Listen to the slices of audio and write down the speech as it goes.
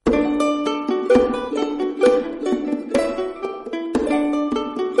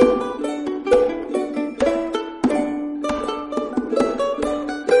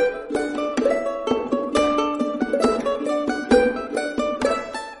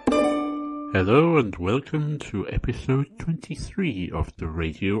Hello and welcome to episode 23 of the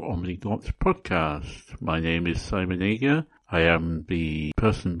Radio Omniglot podcast. My name is Simon Ager. I am the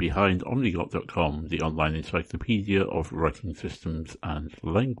person behind omniglot.com, the online encyclopedia of writing systems and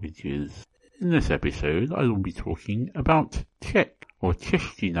languages. In this episode, I will be talking about Czech, or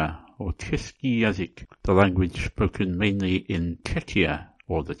čeština, or český jazyk, the language spoken mainly in Czechia,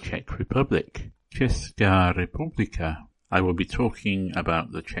 or the Czech Republic. Česká republika. I will be talking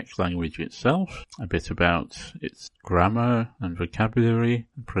about the Czech language itself, a bit about its grammar and vocabulary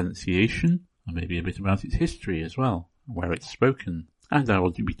and pronunciation, and maybe a bit about its history as well, where it's spoken. And I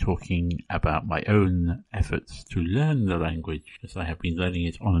will be talking about my own efforts to learn the language, as I have been learning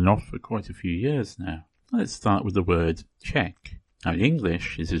it on and off for quite a few years now. Let's start with the word Czech. Now in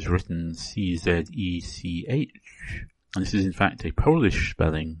English, it is written C-Z-E-C-H, and this is in fact a Polish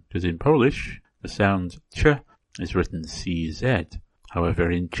spelling, because in Polish, the sound ch is written CZ. However,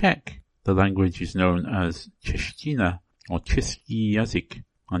 in Czech, the language is known as čeština, or český jazyk,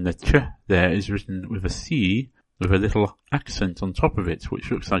 and the ch there is written with a C with a little accent on top of it, which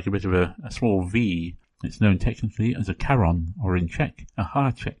looks like a bit of a small V. It's known technically as a charon, or in Czech, a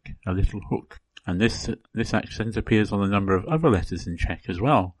háček, a little hook. And this accent appears on a number of other letters in Czech as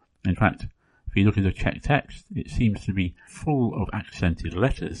well. In fact, if you look at the Czech text, it seems to be full of accented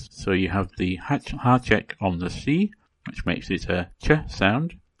letters. So you have the háček on the C, which makes it a ch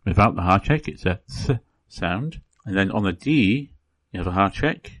sound. Without the háček, it's a s sound. And then on the D, you have a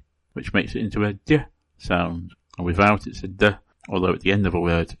háček, which makes it into a d sound. And without, it's a d, although at the end of a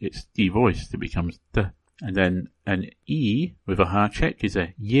word, it's devoiced, it becomes d. And then an E with a háček is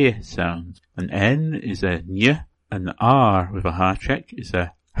a y sound. An N is a ny, and the R with a háček is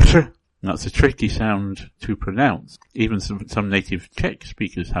a hr. That's a tricky sound to pronounce. Even some native Czech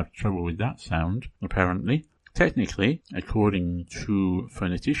speakers have trouble with that sound, apparently. Technically, according to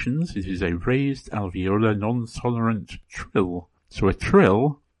phoneticians, it is a raised alveolar non-tolerant trill. So a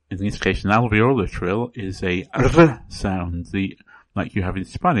trill, in this case an alveolar trill, is a r sound, like you have in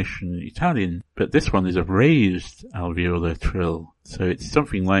Spanish and Italian. But this one is a raised alveolar trill. So it's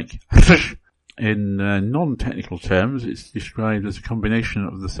something like in non-technical terms, it's described as a combination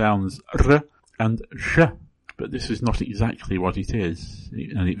of the sounds r and sh, but this is not exactly what it is,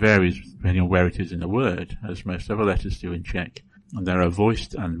 and it varies depending on where it is in the word, as most other letters do in Czech, and there are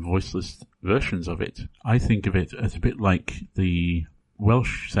voiced and voiceless versions of it. I think of it as a bit like the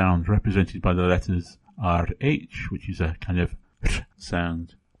Welsh sound represented by the letters RH, which is a kind of sh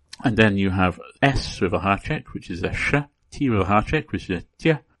sound. And then you have S with a háček, which is a sh, T with a háček, which is a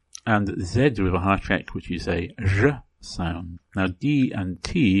t, and Z with a háček, which is a ž sound. Now D and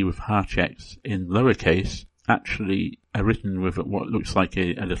T with háčeks in lowercase actually are written with what looks like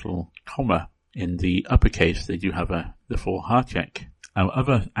a little comma. In the uppercase they do have the full háček. Now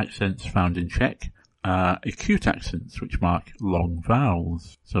other accents found in Czech are acute accents, which mark long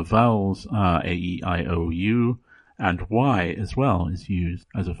vowels. So vowels are A, E, I, O, U, and Y as well is used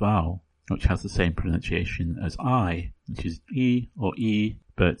as a vowel, which has the same pronunciation as I, which is E or E,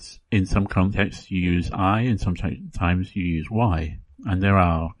 but in some contexts you use I and sometimes you use Y. And there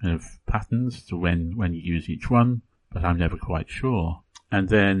are kind of patterns to when you use each one, but I'm never quite sure. And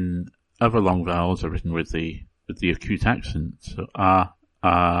then other long vowels are written with the acute accent, so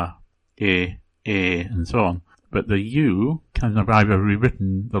E, and so on. But the U can either be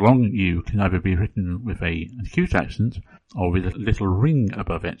written, the long U can either be written with an acute accent or with a little ring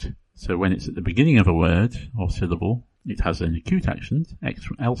above it. So when it's at the beginning of a word or syllable, it has an acute accent.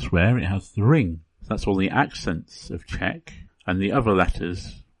 Elsewhere, it has the ring. So that's all the accents of Czech, and the other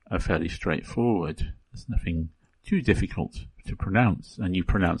letters are fairly straightforward. There's nothing too difficult to pronounce, and you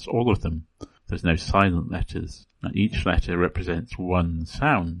pronounce all of them. There's no silent letters, and each letter represents one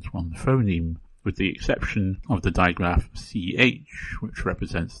sound, one phoneme, with the exception of the digraph CH, which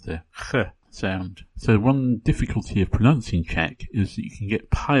represents the ch sound. So one difficulty of pronouncing Czech is that you can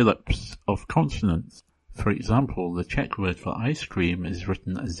get pile-ups of consonants. For example, the Czech word for ice cream is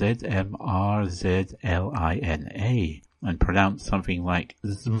written Z-M-R-Z-L-I-N-A and pronounced something like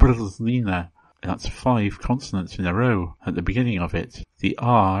zmrzlina. That's 5 consonants in a row at the beginning of it. The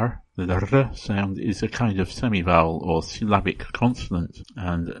R, the R sound, is a kind of semi-vowel or syllabic consonant,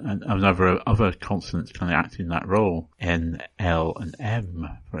 and other consonants can act in that role. N, L, and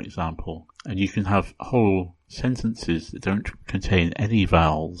M, for example. And you can have whole sentences that don't contain any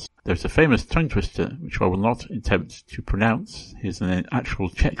vowels. There's a famous tongue twister, which I will not attempt to pronounce. Here's an actual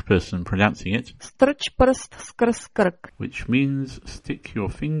Czech person pronouncing it. Strč prst skrz krk. Which means stick your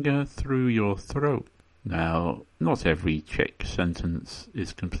finger through your throat. Now, not every Czech sentence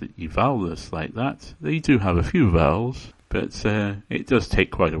is completely vowelless like that. They do have a few vowels, but it does take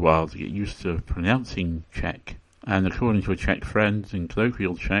quite a while to get used to pronouncing Czech. And according to a Czech friend in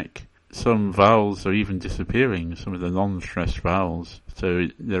colloquial Czech, some vowels are even disappearing, some of the non-stressed vowels. So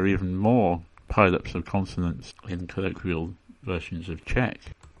there are even more pileups of consonants in colloquial versions of Czech.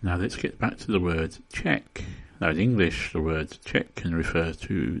 Now let's get back to the word Czech. Now in English, the word Czech can refer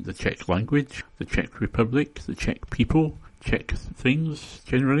to the Czech language, the Czech Republic, the Czech people, Czech things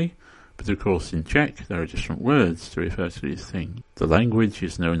generally. But of course in Czech there are different words to refer to these things. The language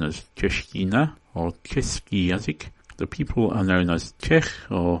is known as čeština or český jazyk. The people are known as Czech,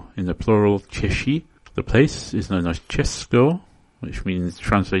 or in the plural Češi. The place is known as Česko, which means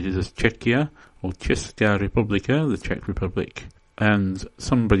translated as Czechia, or Česká republika, the Czech Republic. And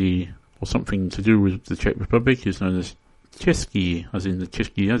somebody or something to do with the Czech Republic is known as Český, as in the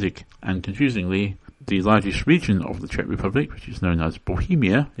český jazyk. And confusingly, the largest region of the Czech Republic, which is known as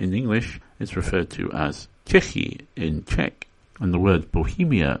Bohemia in English, is referred to as Čechy in Czech. And the word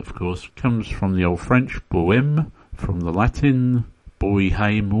Bohemia, of course, comes from the Old French Bohème, from the Latin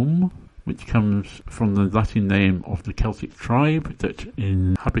Bohemum, which comes from the Latin name of the Celtic tribe that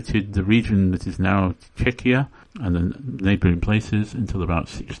inhabited the region that is now Czechia and the neighbouring places until about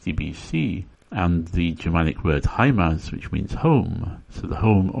 60 BC. And the Germanic word Heimat, which means home, so the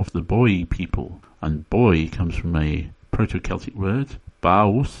home of the Boy people. And boy comes from a Proto-Celtic word,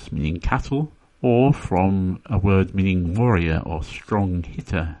 baus, meaning cattle, or from a word meaning warrior or strong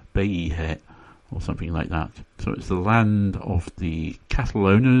hitter, beihe, or something like that. So it's the land of the cattle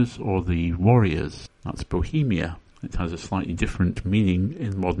owners or the warriors. That's Bohemia. It has a slightly different meaning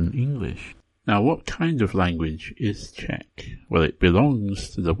in modern English. Now, what kind of language is Czech? Well, it belongs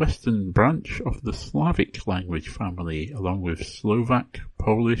to the western branch of the Slavic language family, along with Slovak,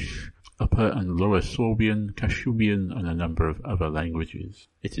 Polish, Upper and Lower Sorbian, Kashubian, and a number of other languages.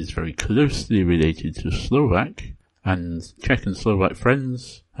 It is very closely related to Slovak, and Czech and Slovak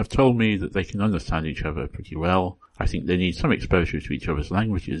friends have told me that they can understand each other pretty well. I think they need some exposure to each other's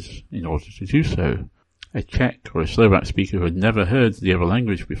languages in order to do so. A Czech or a Slovak speaker who had never heard the other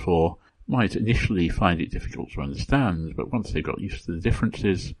language before might initially find it difficult to understand, but once they've got used to the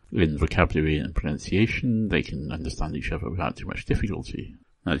differences in vocabulary and pronunciation, they can understand each other without too much difficulty.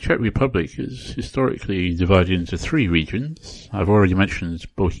 Now, the Czech Republic is historically divided into three regions. I've already mentioned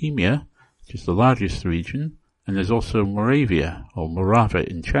Bohemia, which is the largest region, and there's also Moravia, or Morava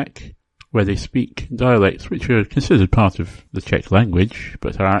in Czech, where they speak dialects which are considered part of the Czech language,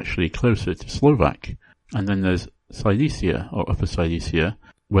 but are actually closer to Slovak. And then there's Silesia, or Upper Silesia,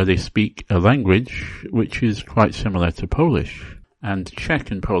 where they speak a language which is quite similar to Polish. And Czech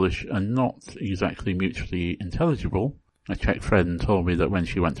and Polish are not exactly mutually intelligible. A Czech friend told me that when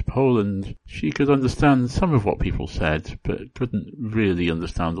she went to Poland, she could understand some of what people said, but couldn't really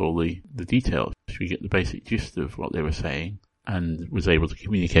understand all the details. She could get the basic gist of what they were saying, and was able to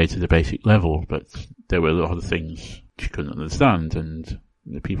communicate at a basic level, but there were a lot of things she couldn't understand, and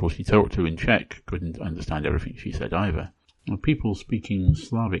the people she talked to in Czech couldn't understand everything she said either. Well, people speaking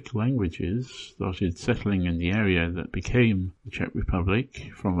Slavic languages started settling in the area that became the Czech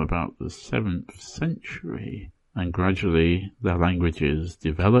Republic from about the 7th century. And gradually their languages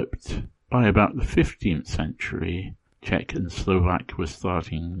developed. By about the 15th century, Czech and Slovak were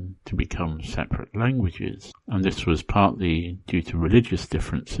starting to become separate languages, and this was partly due to religious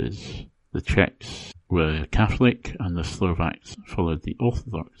differences. The Czechs were Catholic and the Slovaks followed the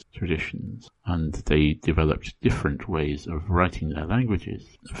Orthodox traditions, and they developed different ways of writing their languages.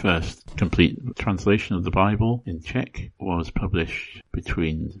 The first complete translation of the Bible in Czech was published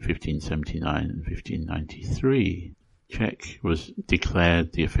between 1579 and 1593. Czech was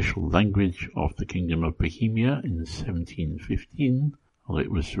declared the official language of the Kingdom of Bohemia in 1715, although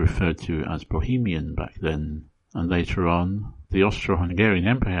it was referred to as Bohemian back then. And later on, the Austro-Hungarian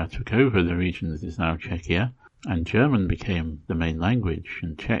Empire took over the region that is now Czechia, and German became the main language,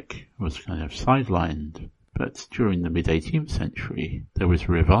 and Czech was kind of sidelined. But during the mid-18th century, there was a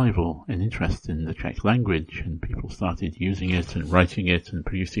revival in interest in the Czech language, and people started using it and writing it and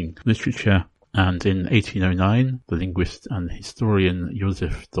producing literature. And in 1809, the linguist and historian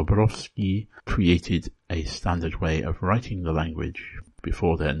Josef Dobrovský created a standard way of writing the language.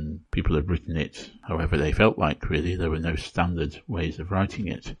 Before then, people had written it however they felt like, really. There were no standard ways of writing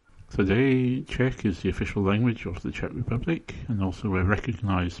it. Today, Czech is the official language of the Czech Republic and also a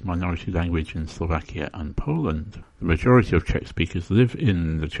recognized minority language in Slovakia and Poland. The majority of Czech speakers live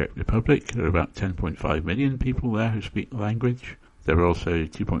in the Czech Republic. There are about 10.5 million people there who speak the language. There are also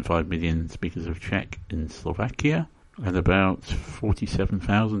 2.5 million speakers of Czech in Slovakia, and about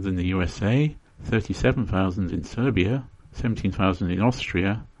 47,000 in the USA, 37,000 in Serbia, 17,000 in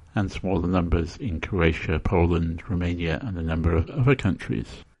Austria, and smaller numbers in Croatia, Poland, Romania, and a number of other countries.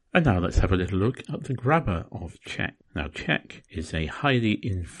 And now let's have a little look at the grammar of Czech. Now, Czech is a highly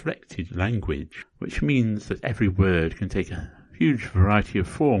inflected language, which means that every word can take a huge variety of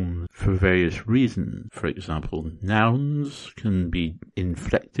forms for various reasons. For example, nouns can be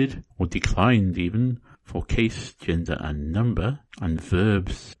inflected or declined even for case, gender and number, and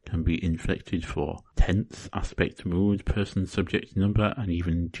verbs can be inflected for tense, aspect, mood, person, subject, number, and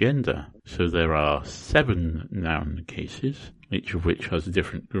even gender. So there are 7 noun cases, each of which has a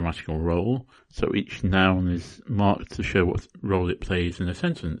different grammatical role. So each noun is marked to show what role it plays in a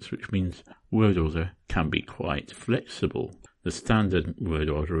sentence, which means word order can be quite flexible. The standard word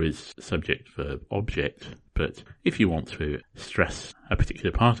order is subject, verb, object, but if you want to stress a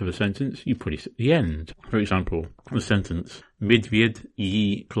particular part of a sentence, you put it at the end. For example, the sentence, Medved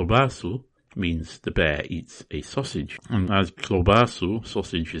je klobasu, means the bear eats a sausage. And as klobasu,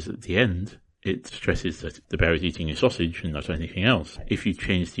 sausage, is at the end, it stresses that the bear is eating a sausage and not anything else. If you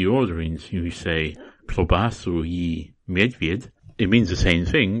change the orderings, you say, klobasu je medved, it means the same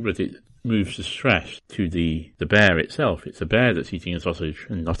thing, but it moves the stress to the bear itself. It's a bear that's eating a sausage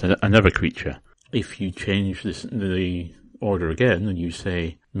and not another creature. If you change the order again and you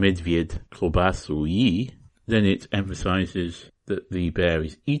say Medved klobasu je, then it emphasizes that the bear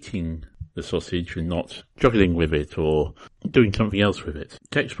is eating the sausage and not juggling with it or doing something else with it.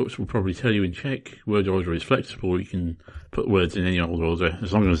 Textbooks will probably tell you in Czech word order is flexible. You can put words in any old order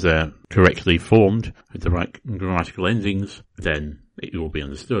as long as they're correctly formed with the right grammatical endings, then it will be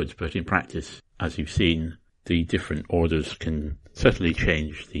understood. But in practice, as you've seen, the different orders can certainly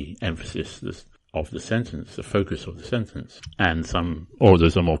change the emphasis of the sentence, the focus of the sentence, and some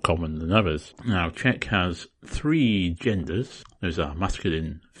orders are more common than others. Now, Czech has 3 genders. Those are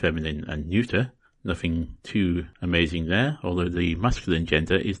masculine, feminine, and neuter. Nothing too amazing there, although the masculine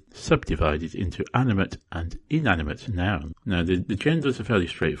gender is subdivided into animate and inanimate nouns. Now, the genders are fairly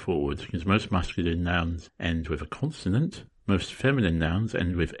straightforward, because most masculine nouns end with a consonant, most feminine nouns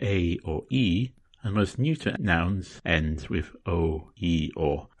end with A or E, and most neuter nouns end with O, E,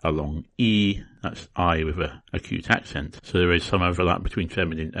 or a long E. That's I with a acute accent. So there is some overlap between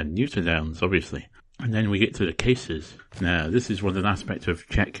feminine and neuter nouns, obviously. And then we get to the cases. Now, this is one aspect of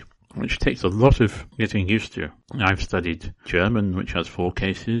Czech which takes a lot of getting used to. I've studied German, which has 4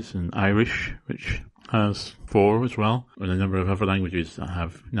 cases, and Irish, which has 4 as well, and a number of other languages that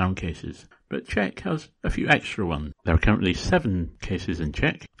have noun cases. But Czech has a few extra ones. There are currently 7 cases in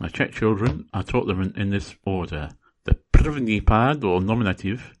Czech. My Czech children are taught them in this order. The první pád, or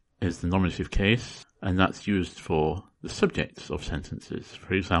nominative, is the nominative case, and that's used for the subjects of sentences.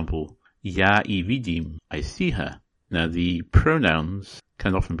 For example, já ji vidím, I see her. Now, the pronouns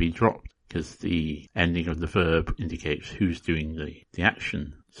can often be dropped because the ending of the verb indicates who's doing the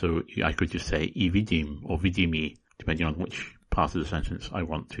action. So I could just say I vidím or vidími, depending on which part of the sentence I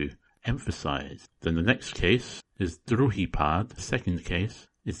want to emphasize. Then the next case is druhý pád. The second case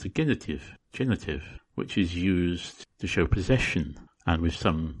is the genitive, which is used to show possession and with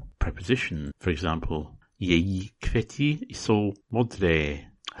some preposition. For example, její květy jsou modré.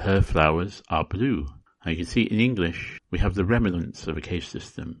 Her flowers are blue. Now you can see in English, we have the remnants of a case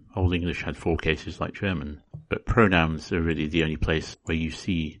system. Old English had 4 cases like German, but pronouns are really the only place where you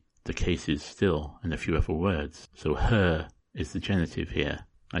see the cases still in a few other words. So her is the genitive here,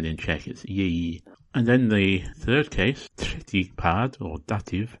 and in Czech it's její. And then the third case, třetí pád, or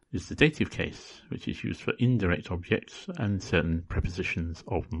dative, is the dative case, which is used for indirect objects and certain prepositions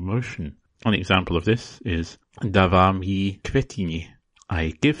of motion. An example of this is dávám jí květiny.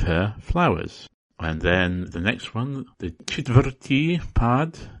 I give her flowers. And then the next one, the čtvrtý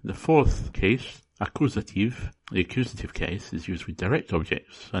pád, the 4th case, accusative. The accusative case is used with direct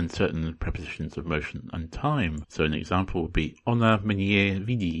objects and certain prepositions of motion and time. So an example would be ona mě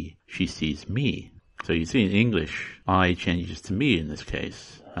vidí, she sees me. So you see in English, I changes to me in this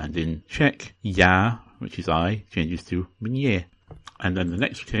case. And in Czech, já, which is I, changes to mě. And then the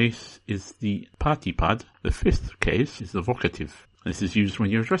next case is the pátý pád. The 5th case is the vocative. This is used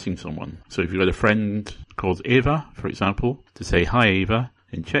when you're addressing someone. So if you've got a friend called Eva, for example, to say hi Eva,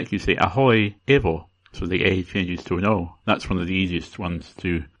 in Czech you say ahoj Evo. So the A changes to an O. That's one of the easiest ones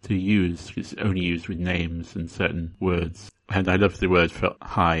to use. It's only used with names and certain words. And I love the word for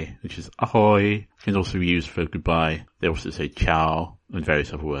hi, which is ahoy. It can also be used for goodbye. They also say ciao and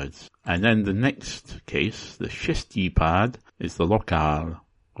various other words. And then the next case, the šestý pád, is the lokál,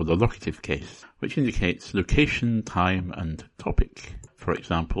 or the locative case, which indicates location, time, and topic. For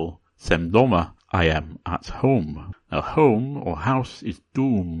example, jsem doma, I am at home. Now, home or house is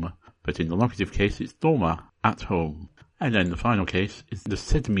dům. but in the locative case it's doma, at home. And then the final case is the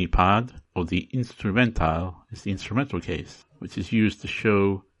sedmi pad, or the instrumental, is the instrumental case, which is used to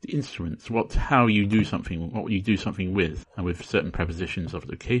show the instruments, how you do something, what you do something with, and with certain prepositions of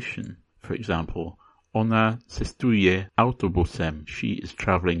location. For example, ona cestuje autobusem, she is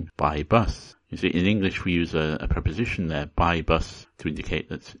travelling by bus. You see, in English we use a preposition there, by bus, to indicate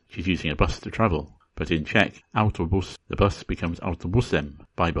that she's using a bus to travel. But in Czech, autobus, the bus becomes autobusem,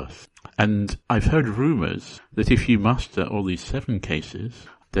 by bus. And I've heard rumours that if you master all these 7 cases,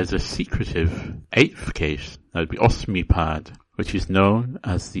 there's a secretive 8th case, that would be osmi pad, which is known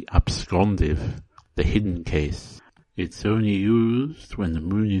as the abscondive, the hidden case. It's only used when the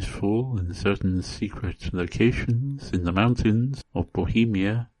moon is full in certain secret locations in the mountains of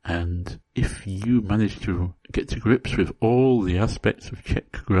Bohemia, and if you manage to get to grips with all the aspects of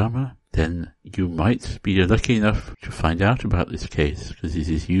Czech grammar, then you might be lucky enough to find out about this case, because it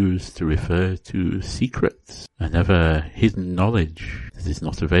is used to refer to secrets and other hidden knowledge that is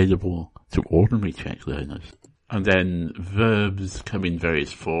not available to ordinary Czech learners. And then verbs come in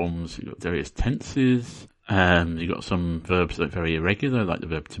various forms. You've got various tenses. You've got some verbs that are very irregular, like the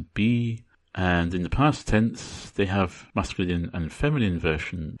verb to be. And in the past tense, they have masculine and feminine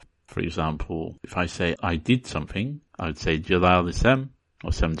version. For example, if I say I did something, I would say jalal isem,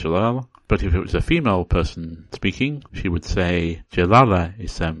 or sem jalal. But if it was a female person speaking, she would say jalala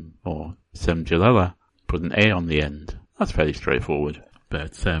isem, or sem jalala, put an A on the end. That's fairly straightforward. But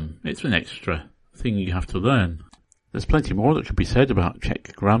it's an extra thing you have to learn. There's plenty more that could be said about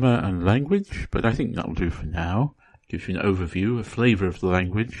Czech grammar and language, but I think that'll do for now. Gives you an overview, a flavour of the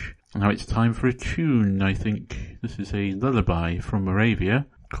language. Now it's time for a tune, I think. This is a lullaby from Moravia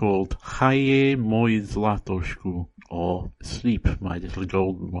called Chaje moj zlatošku, or Sleep, my little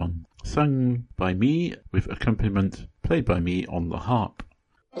golden one, sung by me with accompaniment played by me on the harp.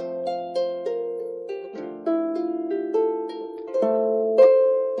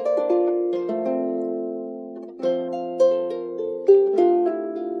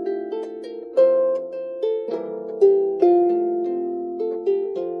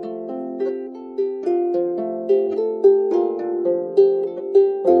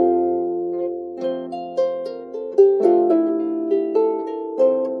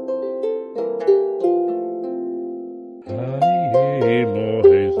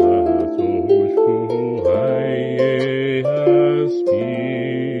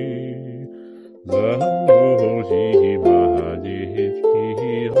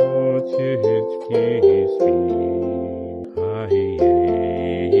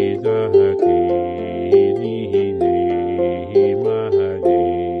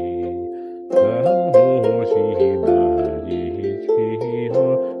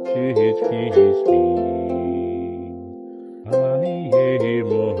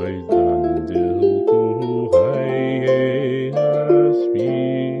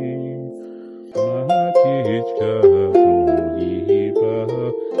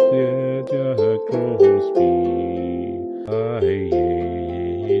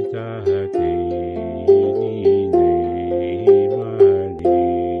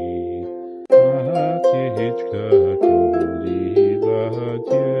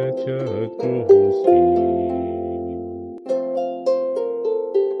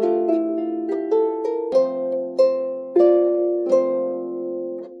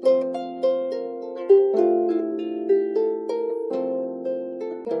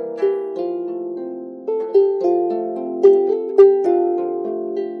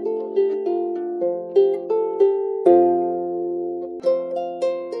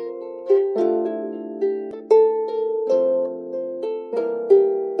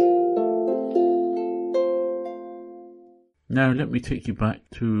 Now let me take you back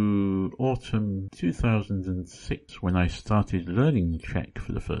to autumn 2006 when I started learning Czech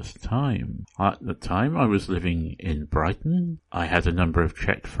for the first time. At the time I was living in Brighton. I had a number of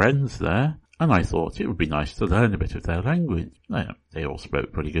Czech friends there, and I thought it would be nice to learn a bit of their language. They all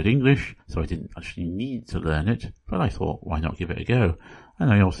spoke pretty good English, so I didn't actually need to learn it, but I thought, why not give it a go?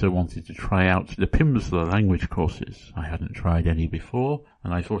 And I also wanted to try out the Pimsleur language courses. I hadn't tried any before,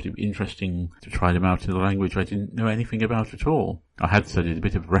 and I thought it would be interesting to try them out in a language I didn't know anything about at all. I had studied a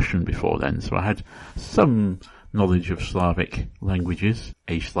bit of Russian before then, so I had some knowledge of Slavic languages,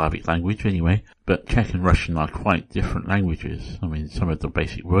 a Slavic language anyway, but Czech and Russian are quite different languages. I mean, some of the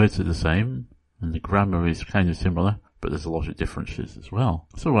basic words are the same, and the grammar is kind of similar, but there's a lot of differences as well.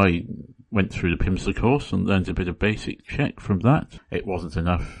 So I went through the Pimsleur course and learned a bit of basic Czech from that. It wasn't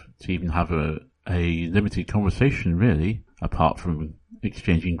enough to even have a limited conversation, really. apart from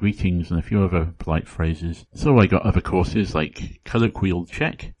exchanging greetings and a few other polite phrases. So I got other courses like colloquial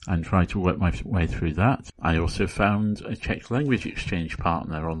Czech and tried to work my way through that. I also found a Czech language exchange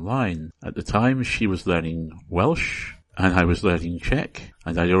partner online. At the time, she was learning Welsh and I was learning Czech,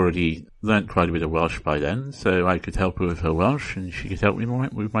 and I'd already learnt quite a bit of Welsh by then, so I could help her with her Welsh and she could help me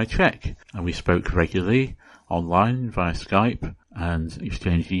with my Czech. And we spoke regularly online via Skype and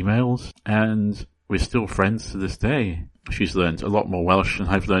exchanged emails, and we're still friends to this day. She's learned a lot more Welsh than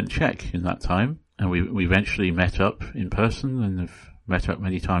I've learned Czech in that time, and we eventually met up in person and have met up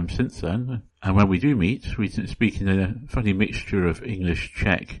many times since then. And when we do meet, we speak in a funny mixture of English,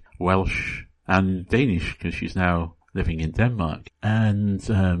 Czech, Welsh and Danish, because she's now living in Denmark. And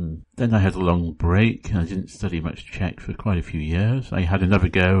then I had a long break and I didn't study much Czech for quite a few years. I had another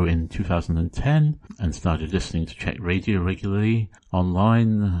go in 2010 and started listening to Czech radio regularly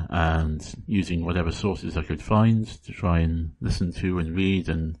online and using whatever sources I could find to try and listen to and read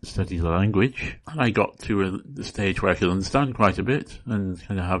and study the language. And I got to the stage where I could understand quite a bit and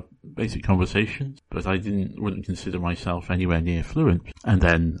kind of have basic conversations, but I wouldn't consider myself anywhere near fluent. And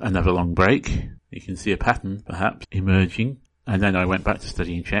then another long break. You can see a pattern, perhaps, emerging. And then I went back to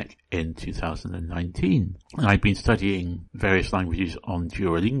studying Czech in 2019. And I've been studying various languages on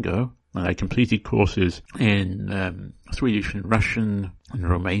Duolingo. And I completed courses in Swedish and Russian and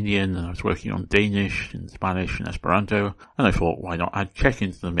Romanian. And I was working on Danish and Spanish and Esperanto. And I thought, why not add Czech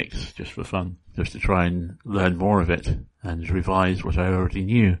into the mix just for fun? Just to try and learn more of it and revise what I already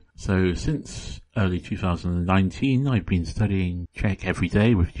knew. So since early 2019, I've been studying Czech every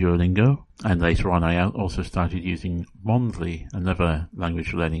day with Duolingo. And later on, I also started using Mondly, another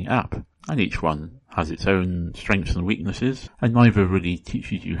language learning app. And each one has its own strengths and weaknesses, and neither really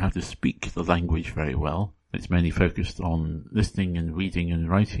teaches you how to speak the language very well. It's mainly focused on listening and reading and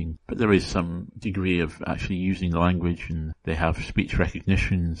writing, but there is some degree of actually using the language, and they have speech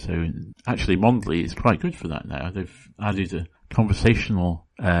recognition, so actually Mondly is quite good for that now. They've added a conversational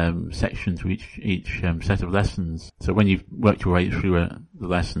section to each set of lessons. So when you've worked your way through the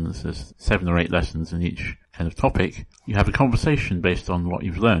lessons, there's 7 or 8 lessons in each kind of topic, you have a conversation based on what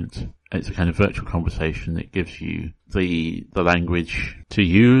you've learnt. It's a kind of virtual conversation that gives you the language to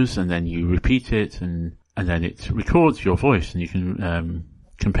use, and then you repeat it, and then it records your voice, and you can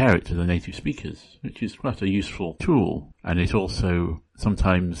compare it to the native speakers, which is quite a useful tool. And it also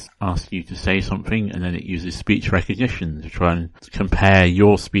sometimes asks you to say something, and then it uses speech recognition to try and compare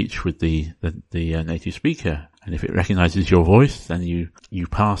your speech with the native speaker. And if it recognizes your voice, then you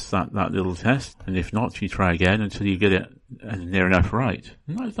pass that little test. And if not, you try again until you get it near enough right.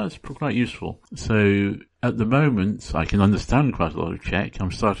 And that's quite useful. So at the moment, I can understand quite a lot of Czech.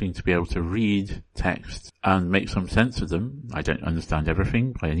 I'm starting to be able to read texts and make some sense of them. I don't understand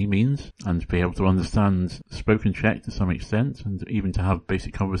everything by any means, and to be able to understand spoken Czech to some extent, and even to have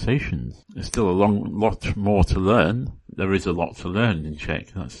basic conversations. There's still a lot more to learn. There is a lot to learn in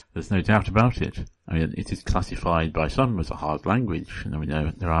Czech. There's no doubt about it. I mean, it is classified by some as a hard language, and I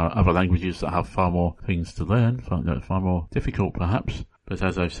mean, there are other languages that have far more things to learn, far more difficult perhaps. But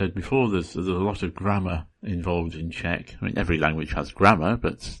as I've said before, there's a lot of grammar involved in Czech. I mean, every language has grammar,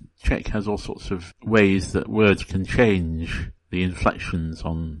 but Czech has all sorts of ways that words can change the inflections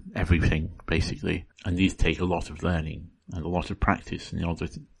on everything, basically. And these take a lot of learning and a lot of practice in order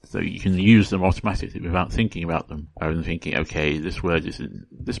so you can use them automatically without thinking about them, rather than thinking, okay, this word is in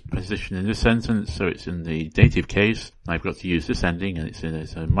this position in this sentence, so it's in the dative case, and I've got to use this ending, and it's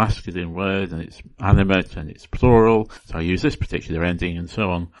a masculine word, and it's animate, and it's plural, so I use this particular ending, and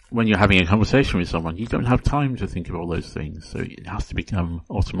so on. When you're having a conversation with someone, you don't have time to think of all those things, so it has to become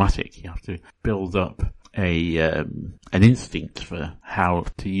automatic. You have to build up an instinct for how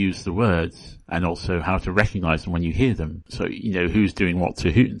to use the words, and also how to recognize them when you hear them. So, who's doing what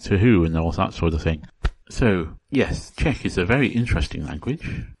to who and all that sort of thing. So, yes, Czech is a very interesting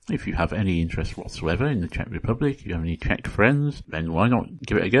language. If you have any interest whatsoever in the Czech Republic, if you have any Czech friends, then why not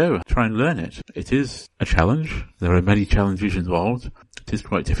give it a go? Try and learn it. It is a challenge. There are many challenges involved. It is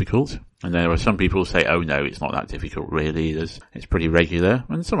quite difficult. And there are some people who say, oh no, it's not that difficult really. It's pretty regular,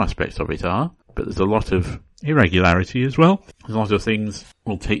 and some aspects of it are. But there's a lot of irregularity as well. A lot of things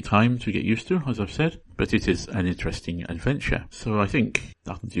will take time to get used to, as I've said, but it is an interesting adventure. So I think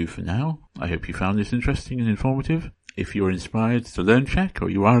that'll do for now. I hope you found this interesting and informative. If you're inspired to learn Czech, or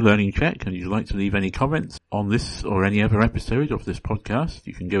you are learning Czech, and you'd like to leave any comments on this or any other episode of this podcast,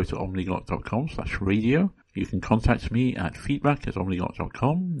 you can go to omniglot.com/radio. You can contact me at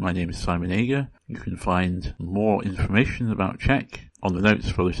feedback@omniglot.com. My name is Simon Ager. You can find more information about Czech on the notes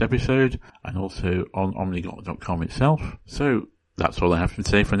for this episode, and also on omniglot.com itself. So that's all I have to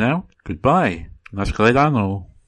say for now. Goodbye. Na shledanou.